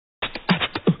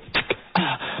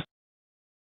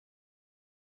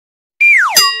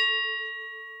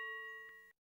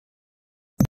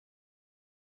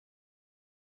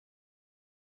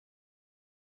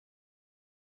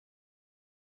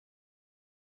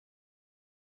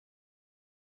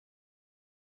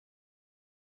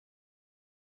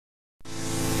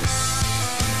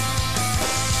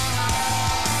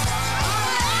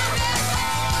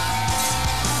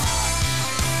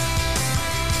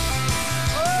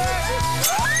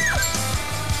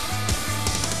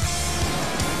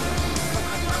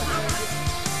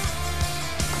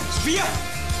Sofia!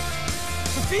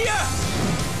 Sofia!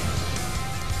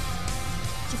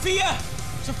 Sofia!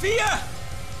 Sofia!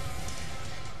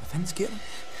 Hvad fanden sker der?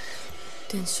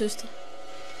 Det er hans søster.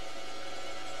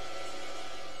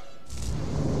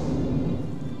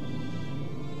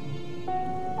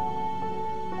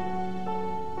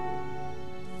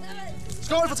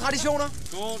 Skål for traditioner!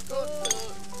 Skål!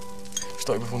 Jeg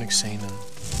forstår ikke, hvorfor hun ikke sagde noget.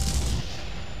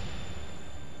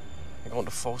 Jeg går rundt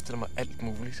og forestiller mig alt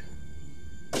muligt.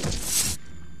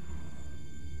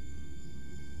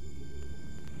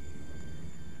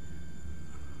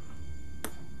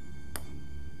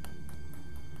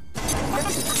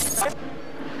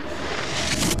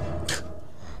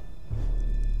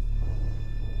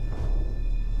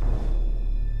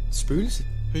 Spøgelse?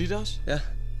 Hørte I det også? Ja, det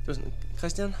var sådan...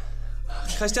 Christian?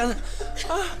 Christian!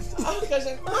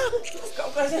 Christian!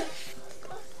 Kom, Christian!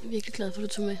 Jeg er virkelig glad for, at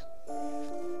du tog med.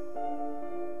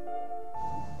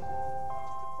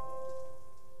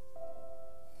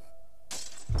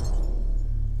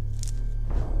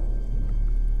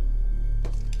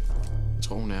 Jeg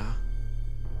tror, hun er her.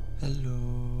 Hallo?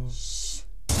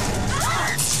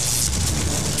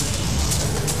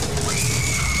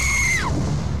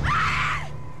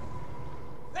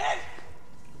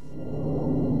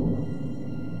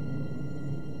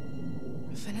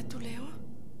 Hvad fanden er det, du laver?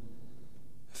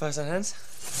 Først er hans.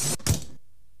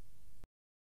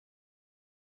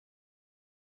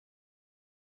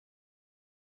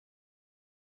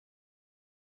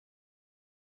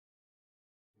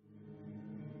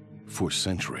 For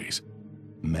centuries,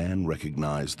 man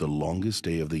recognized the longest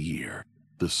day of the year,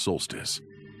 the solstice,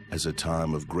 as a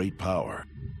time of great power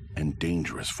and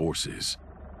dangerous forces.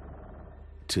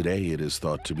 Today it is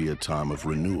thought to be a time of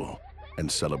renewal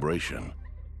and celebration.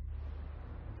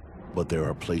 But there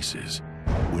are places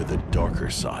where the darker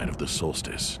side of the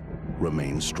solstice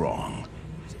remains strong.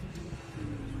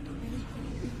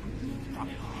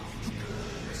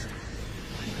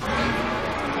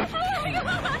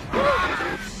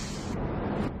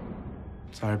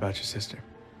 Sorry about your sister.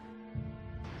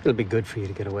 It'll be good for you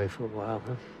to get away for a while,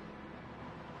 huh?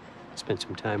 Spend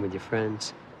some time with your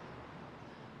friends.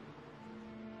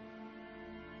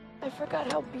 I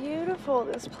forgot how beautiful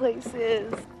this place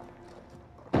is.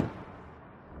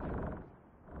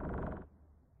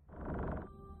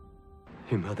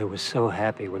 Your mother was so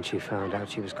happy when she found out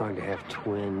she was going to have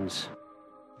twins.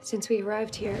 Since we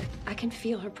arrived here, I can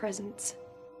feel her presence.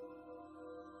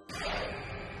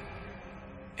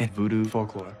 In voodoo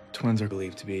folklore, twins are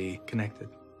believed to be connected,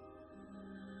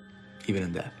 even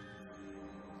in death.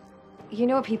 You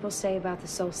know what people say about the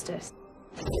solstice?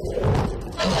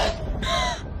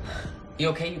 You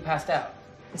okay? You passed out.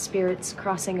 The spirits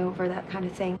crossing over, that kind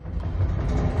of thing.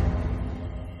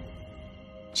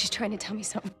 She's trying to tell me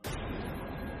something.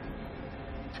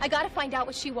 I gotta find out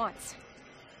what she wants.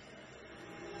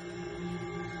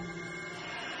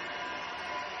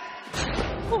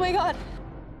 Oh my God.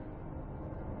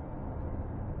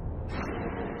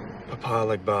 Papa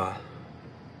Legba,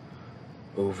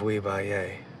 Ouvui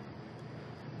Baye,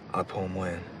 Apom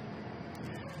Wen.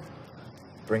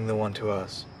 Bring the one to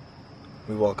us.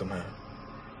 We welcome her.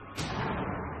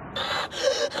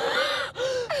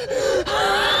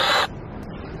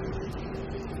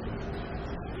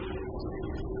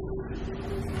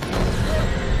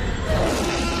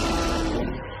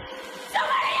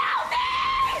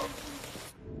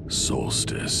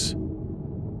 Solstice.